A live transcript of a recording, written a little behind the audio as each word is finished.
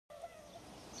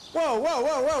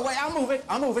Whoa, wait, I'll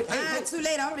move it. Hey, too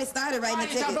late, I already started writing the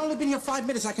ticket. I've only been here 5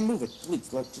 minutes, I can move it.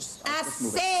 Please, let's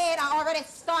move it. I already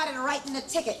started writing the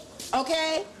ticket,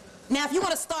 okay? Now, if you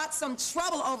want to start some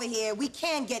trouble over here, we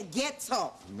can get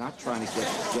ghetto. I'm not trying to get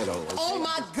ghetto. Okay? Oh,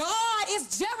 my God,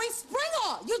 it's Jerry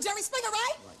Springer. You Jerry Springer,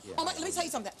 right? Yeah, oh, my, let me tell you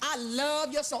something. I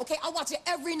love your show, okay? I watch it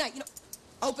every night. You know,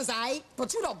 Oprah's aight,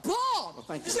 but you the bomb. Well,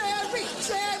 thank you. Jerry.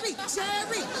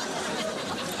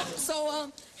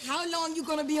 So, how long you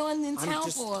gonna be in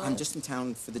town for? I'm just in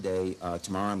town for the day.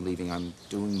 Tomorrow I'm leaving. I'm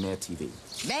doing MADtv.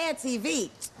 MADtv?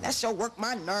 That show worked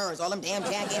my nerves. All them damn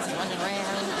jackasses running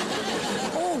around.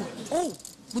 Oh,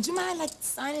 would you mind, like,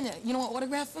 signing a,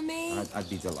 autograph for me? I'd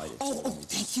be delighted. Oh,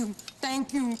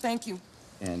 thank you.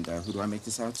 And who do I make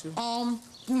this out to?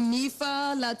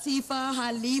 Bunifa, Latifa,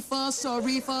 Halifa,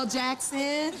 Sharifa,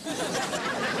 Jackson.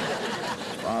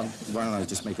 Why don't I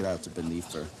just make it out to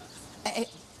Bunifa?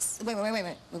 Wait.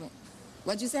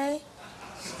 What'd you say?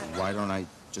 Why don't I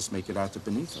just make it out to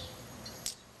Bunifa?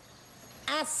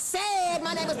 I said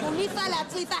my name is Bunifa,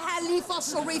 Latifa, Halifa,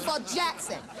 Sharifa,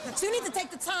 Jackson. So you need to take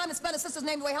the time to spell a sister's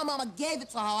name the way her mama gave it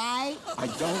to her, all right? I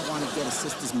don't want to get a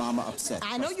sister's mama upset.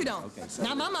 I know you don't. Okay, so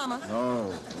not my mama.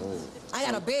 Oh. I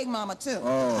got a big mama, too. Oh.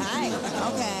 All right,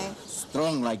 okay.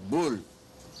 Strong like bull.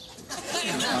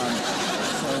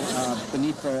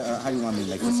 Bunifa, how do you want me to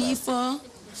make this out? Bunifa.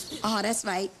 Oh, that's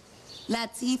right.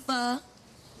 Latifa.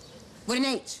 With an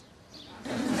H.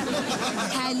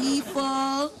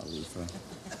 Halifa.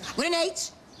 With an H.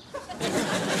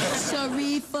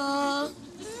 Sharifa.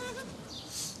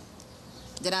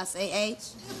 Did I say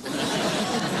H?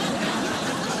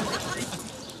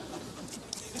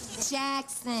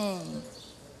 Jackson.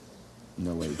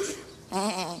 No H.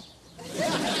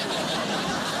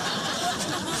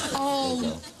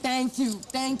 Oh, thank you.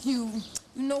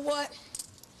 You know what?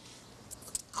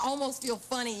 I almost feel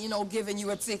funny, giving you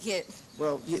a ticket.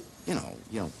 Well, you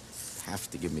don't have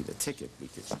to give me the ticket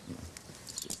because,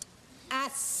 I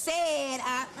said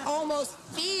I almost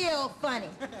feel funny.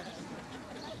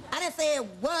 I didn't say it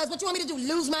was. What you want me to do,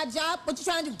 lose my job? What you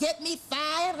trying to do, get me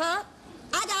fired, huh?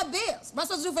 I got bills. What am I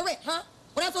supposed to do for rent, huh?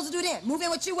 What am I supposed to do then? Move in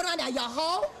with you? What am I now, your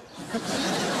hoe?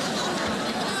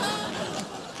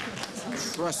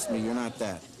 Trust me, you're not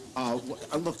that.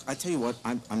 Look, I tell you what,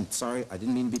 I'm sorry, I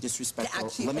didn't mean to be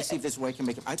disrespectful. Let me see if there's a way I can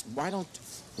make it. I tell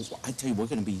you, we're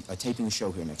going to be taping a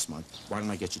show here next month. Why don't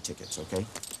I get you tickets, okay?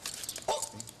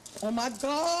 Oh my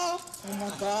God.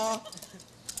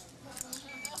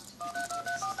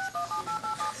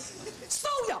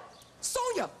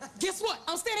 Sonia, guess what?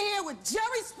 I'm standing here with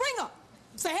Jerry Springer.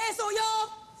 Say hey, Sonia.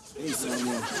 Hey,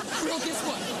 Sonia. Well, guess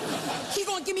what? He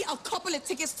gonna give me a couple of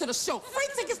tickets to the show. Free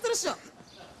tickets to the show.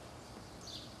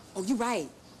 Oh, you right.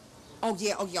 Oh,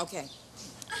 yeah, okay.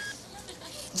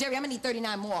 Jerry, I'm gonna need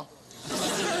 39 more.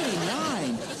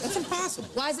 39? That's impossible.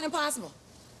 Why is it impossible?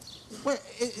 Well,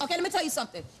 okay, let me tell you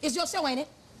something. It's your show, ain't it?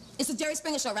 It's a Jerry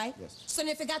Springer show, right? Yes. So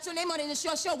if it got your name on it and it's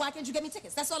your show, why can't you get me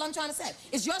tickets? That's all I'm trying to say.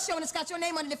 It's your show and it's got your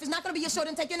name on it. If it's not gonna be your show,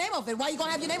 then take your name off it. Why you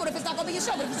gonna have your name on it if it's not gonna be your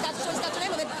show? But if it's got your show, it's got your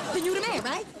name on it, then you the man,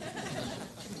 right?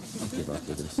 I'll give up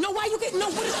with this. No, why you get, no,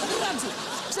 what did I do?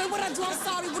 Say what I do, I'm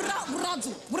sorry, what did I do? No,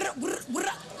 what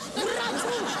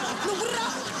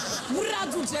did I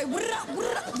do, Jay? What did I do?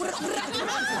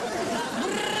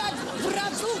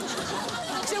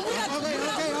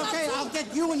 Okay, I'll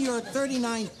get you and your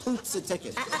 39 poops a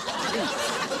ticket.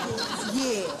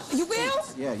 Yeah. You will?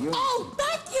 Yeah, you. Oh,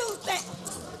 thank you.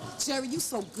 Jerry, you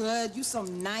so good. You so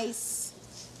nice.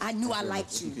 I knew I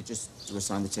liked you. You could just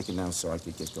assign the ticket now so I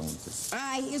could get going. All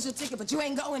right, here's your ticket, but you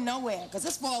ain't going nowhere, because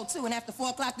it's 4:02, and after 4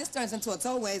 o'clock, this turns into a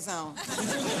tollway zone. You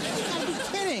gotta be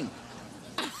kidding.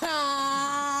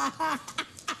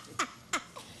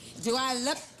 Do I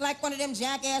look like one of them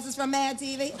jackasses from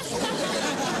MADtv?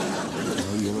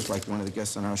 No, you look like one of the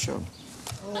guests on our show.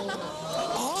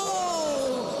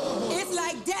 Oh, it's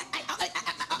like that.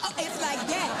 It's like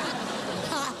that.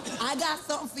 I got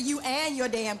something for you and your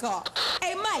damn car.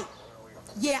 Hey, Mike.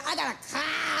 Yeah, I got a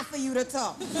car for you to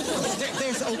talk.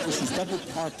 There's Oprah. She's double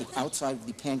parked outside of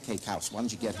the pancake house. Why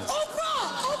don't you get her?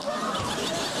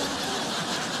 Oprah!